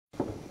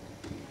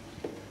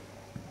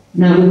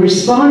Now, we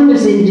respond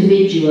as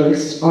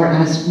individuals or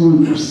as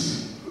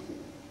groups.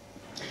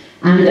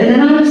 And an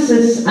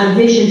analysis and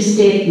vision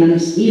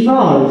statements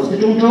evolve. They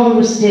don't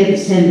always stay the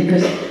same,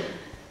 because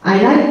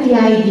I like the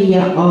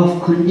idea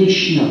of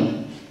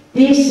conditional.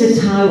 This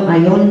is how I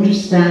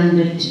understand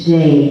it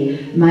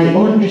today. My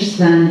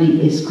understanding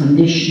is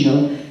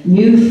conditional.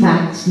 New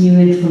facts, new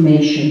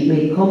information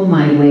may come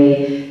my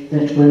way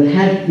that will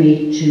help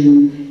me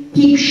to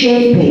keep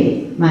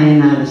shaping my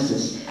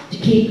analysis, to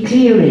keep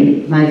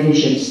clearing my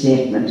vision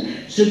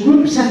statement. So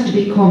groups have to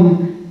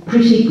become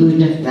pretty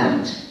good at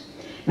that.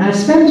 Now, I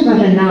spent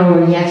about an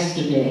hour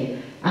yesterday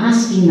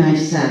asking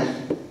myself,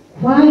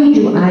 why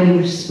do I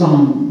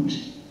respond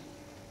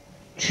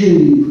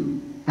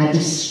to a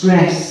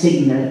distress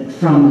signal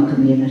from a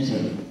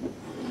community?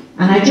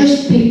 And I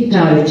just picked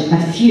out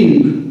a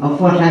few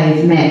of what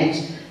I've met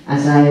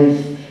as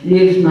I've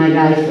lived my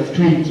life of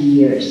 20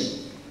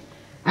 years.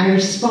 I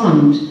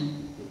respond,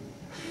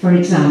 for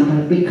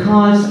example,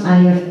 because I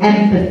have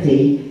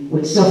empathy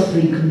with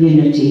suffering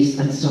communities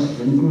and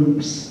suffering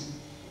groups.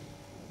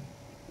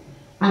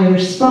 I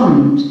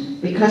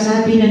respond because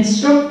I've been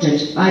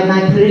instructed by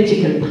my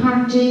political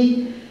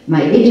party,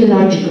 my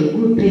ideological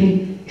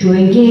grouping, to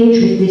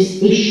engage with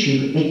this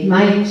issue. It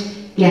might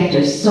get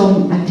us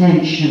some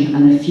attention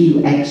and a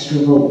few extra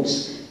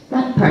votes.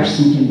 That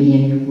person can be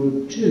in your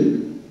group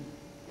too.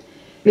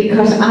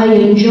 Because I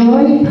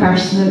enjoy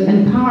personal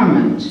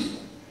empowerment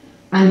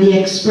and the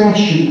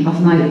expression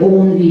of my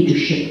own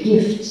leadership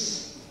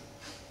gifts.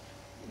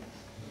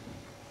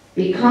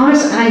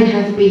 Because I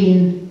have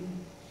been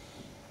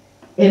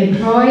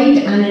employed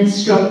and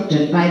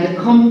instructed by the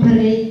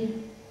company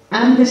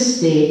and the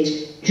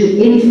state to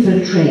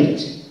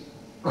infiltrate,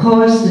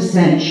 cause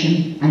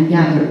dissension and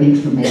gather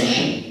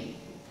information.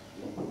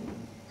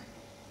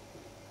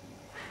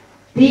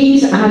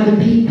 These are the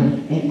people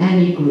in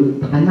any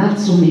group, and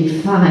that's only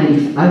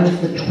 5 out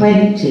of the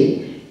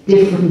 20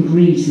 different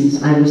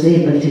reasons I was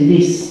able to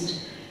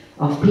list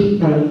of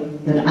people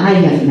that I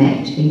have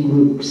met in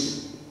groups.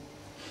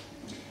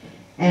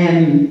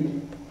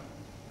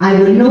 I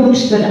will note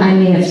that I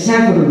may have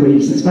several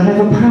reasons, but I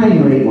have a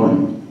primary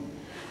one.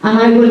 And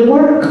I will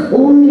work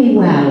only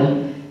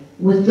well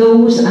with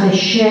those I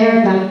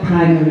share that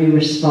primary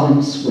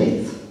response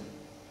with.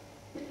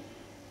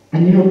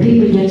 And you know,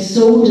 people get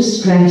so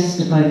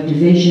distressed about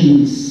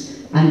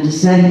divisions and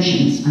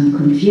dissensions and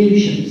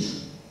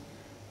confusions.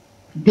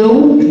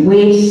 Don't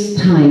waste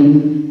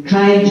time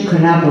trying to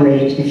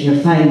collaborate if you're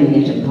finding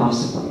it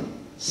impossible.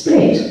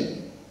 Split.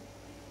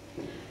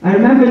 I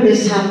remember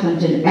this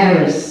happened in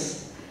Eris,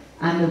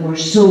 and they were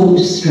so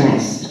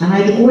distressed. And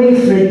I'd go away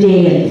for a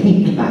day and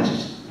think about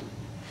it.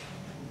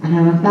 And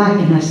I went back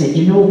and I said,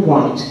 you know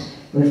what?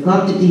 We've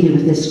got to deal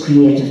with this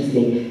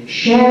creatively.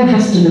 Cher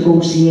has to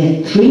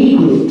negotiate 3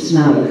 groups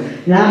now.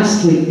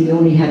 Last week they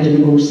only had to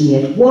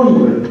negotiate 1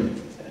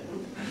 group.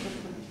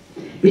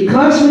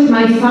 Because with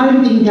my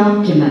founding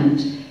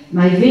document,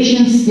 my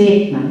vision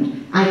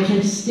statement, I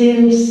can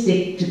still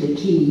stick to the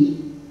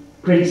key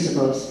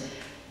principles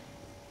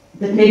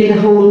that maybe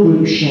the whole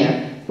group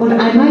share. But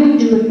I might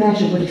do it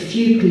better with a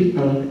few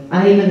people.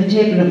 I am in the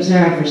table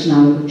observers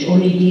now, which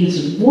only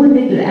deals with one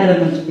little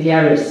element of the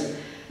Eris.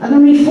 And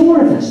only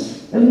 4 of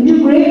us. And we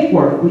do great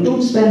work. We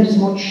don't spend as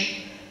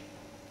much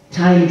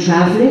time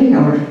travelling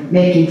or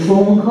making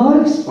phone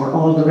calls or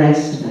all the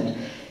rest of it.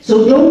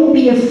 So don't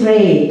be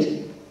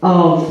afraid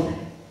of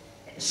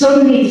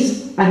suddenly,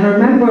 I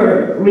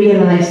remember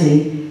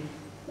realising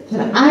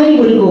that I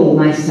will go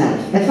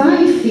myself. If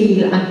I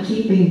feel I'm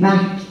keeping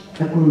back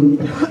a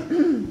group,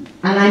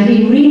 and I'm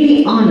being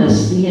really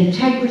honest, the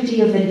integrity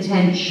of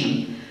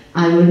intention,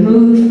 I will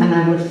move and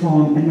I will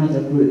form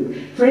another group.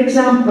 For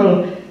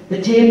example,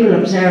 the table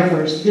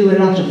observers do a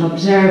lot of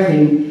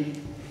observing,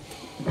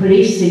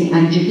 policing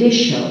and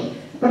judicial,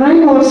 but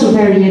I'm also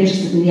very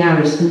interested in the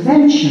Irish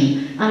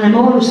Convention, and I'm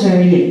also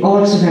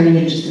very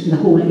interested in the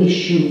whole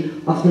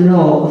issue of the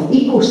law of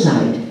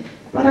ecocide.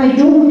 But I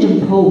don't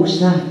impose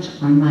that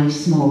on my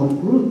small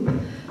group.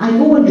 I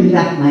go and do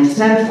that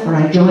myself, or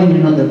I join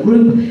another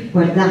group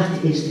where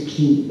that is the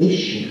key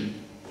issue.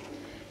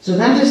 So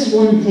that is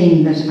one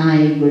thing that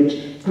I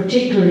would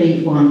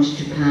particularly want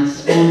to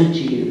pass on to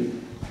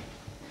you.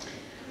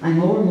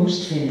 I'm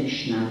almost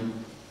finished now.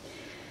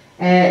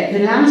 The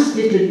last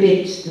little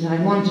bit that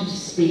I wanted to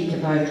speak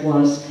about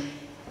was,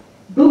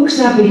 books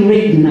have been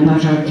written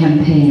about our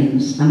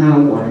campaigns and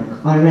our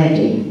work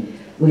already.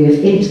 We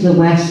have Into the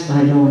West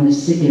by Lorna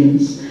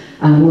Siggins,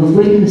 and we've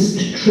Witness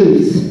to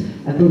Truth,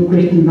 a book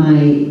written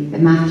by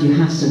Matthew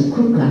Hassan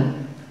Kuka,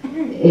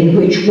 in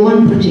which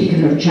one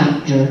particular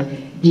chapter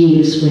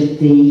deals with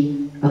the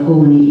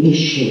Ogoni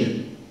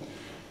issue.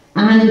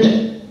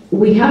 And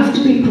we have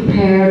to be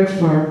prepared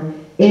for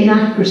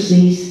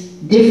inaccuracies,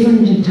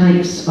 different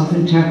types of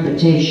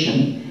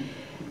interpretation,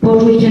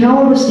 but we can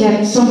always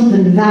get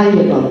something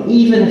valuable,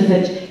 even if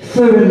it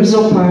firms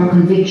up our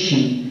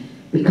conviction,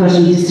 because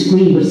we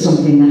disagree with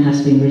something that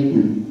has been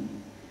written.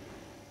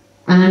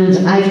 And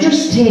I've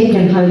just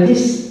taken how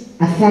this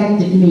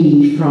affected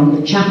me from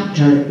the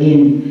chapter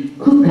in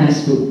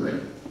Kuka's book,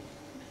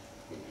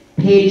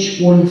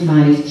 page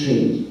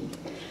 153.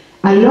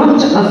 A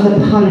lot of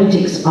the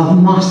politics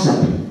of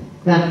Mossop,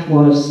 that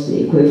was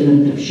the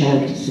equivalent of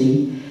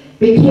Sheltesy,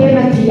 became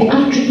a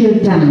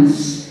theatrical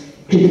dance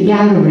to the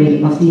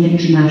gallery of the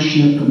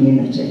international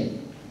community.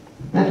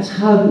 That's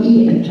how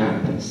he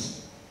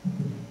interprets.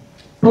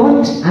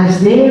 But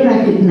as they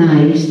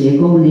recognise the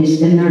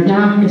Ogonies in their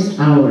darkest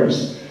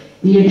hours,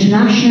 the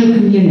international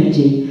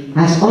community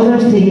has other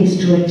things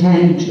to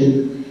attend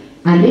to,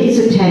 and its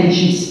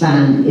attention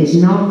span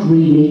is not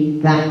really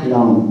that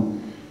long.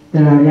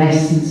 There are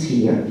lessons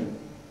here.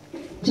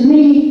 To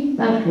me,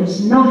 that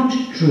was not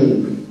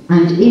true,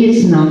 and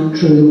is not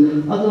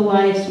true,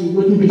 otherwise we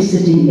wouldn't be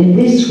sitting in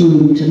this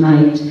room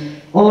tonight,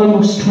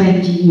 almost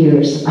 20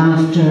 years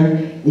after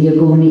the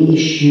Ogoni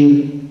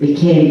issue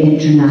became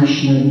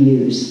international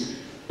news.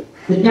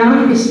 The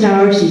darkest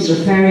hours, he's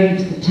referring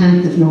to the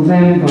 10th of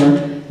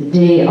November, the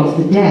day of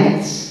the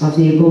deaths of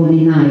the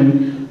Ogoni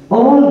 9,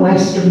 all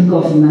Western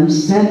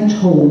governments sent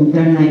home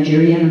their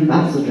Nigerian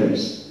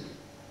ambassadors.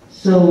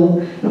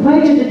 So, why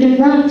did they do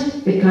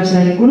that? Because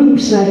like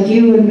groups like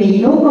you and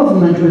me, no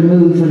government will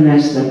move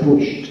unless they're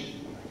pushed.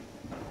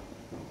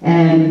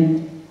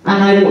 And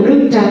I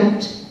looked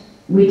at,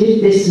 we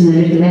did this in a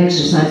little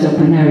exercise up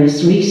in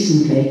Erris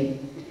recently,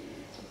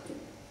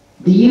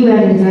 the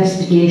UN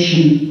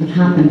investigation that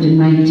happened in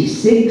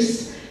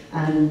 '96,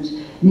 and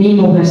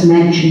Nnimmo has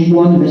mentioned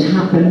one that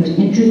happened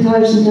in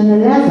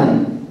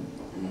 2011.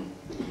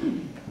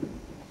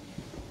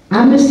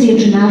 Amnesty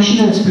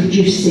International has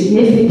produced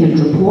significant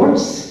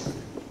reports.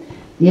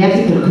 The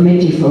Ethical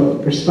Committee for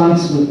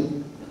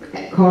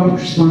Corporate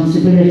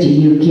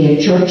Responsibility UK,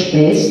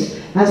 church-based,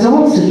 has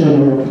also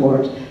done a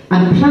report,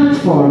 and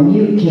Platform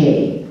UK,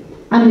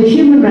 and the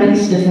human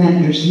rights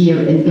defenders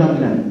here in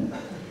Dublin.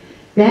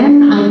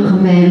 Then I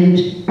commend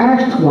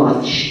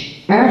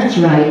Earthwatch, Earth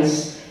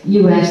Rights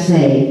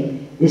USA.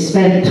 They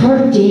spent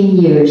 13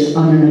 years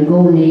on an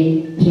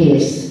Ogoni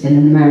case in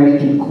an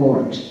American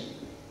court.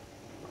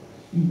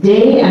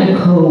 Day &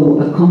 Co.,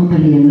 a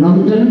company in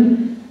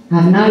London,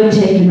 have now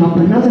taken up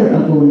another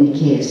Ogoni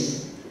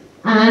case,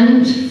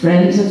 and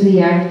Friends of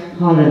the Earth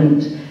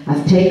Holland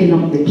have taken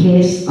up the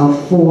case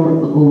of 4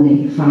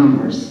 Ogoni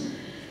farmers.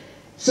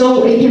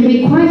 So it can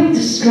be quite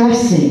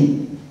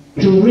distressing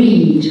to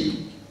read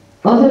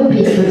other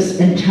people's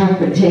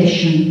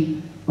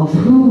interpretation of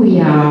who we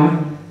are,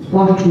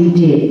 what we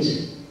did.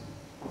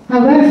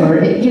 However,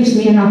 it gives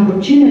me an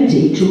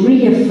opportunity to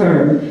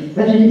reaffirm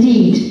that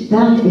indeed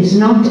that is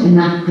not an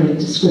accurate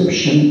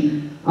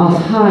description of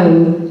how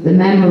the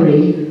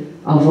memory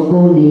of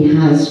Ogoni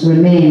has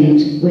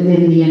remained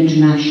within the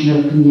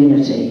international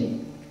community.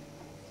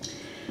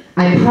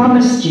 I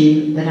promised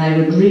you that I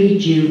would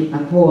read you a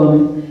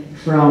poem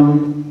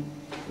from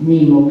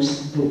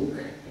Nnimmo's book.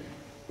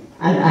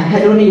 And I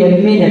had only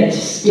a minute to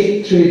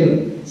skip through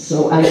them,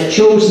 so I've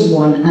chosen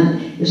one,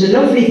 and there's a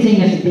lovely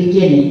thing at the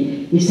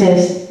beginning. He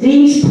says,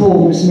 these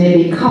poems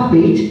may be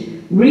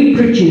copied,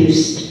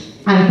 reproduced,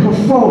 and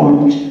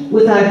performed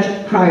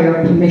without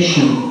prior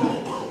permission.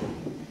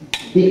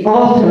 The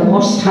author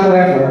must,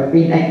 however,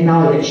 be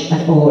acknowledged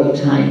at all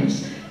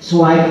times.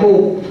 So I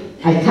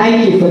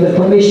thank you for the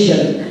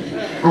permission,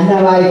 and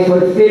now I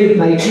fulfill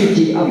my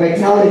duty of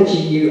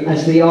acknowledging you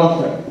as the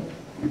author.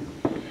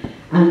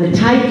 And the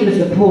title of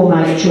the poem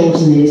I've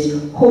chosen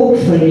is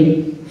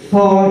Hopefully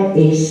for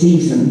a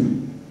Season.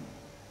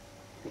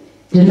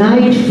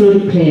 Denied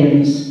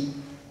floodplains,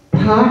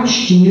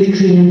 parched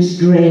nutrients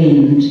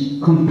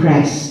drained,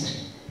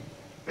 compressed,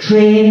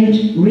 trained,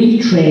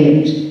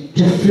 retrained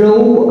to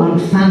flow on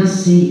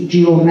fancy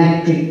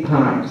geometric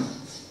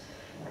paths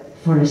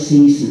for a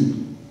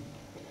season.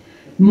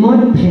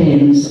 Mud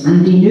plains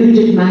and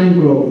denuded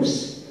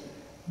mangroves,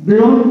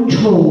 blunt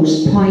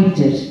toes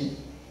pointed,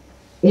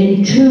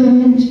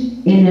 entombed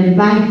in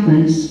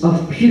embankments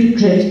of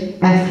putrid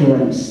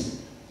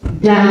effluence,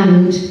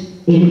 damned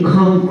in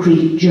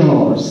concrete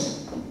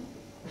jaws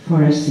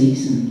for a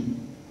season.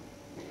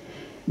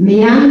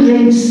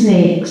 Meandering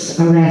snakes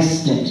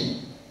arrested,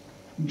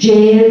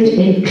 jailed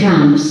in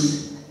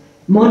clamps,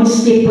 mud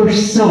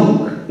skippers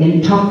sunk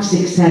in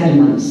toxic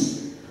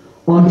sediments,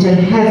 until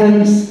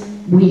heavens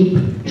weep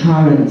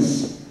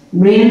torrents,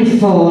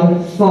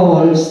 rainfall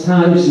falls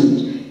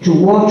thousand to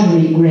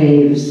watery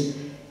graves,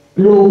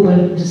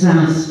 global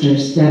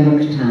disasters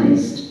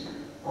democratized,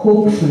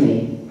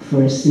 hopefully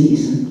for a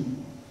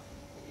season.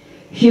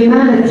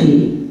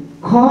 Humanity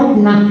caught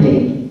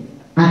napping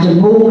at a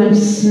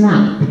moment's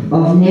snap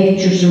of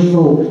nature's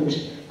revolt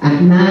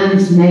at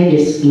man's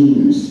mega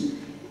schemes,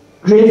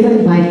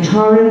 driven by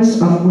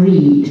torrents of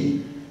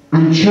greed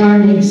and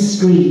churning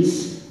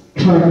streets,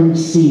 turned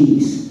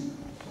seas,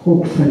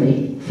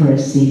 hopefully for a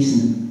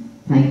season.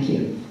 Thank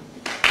you.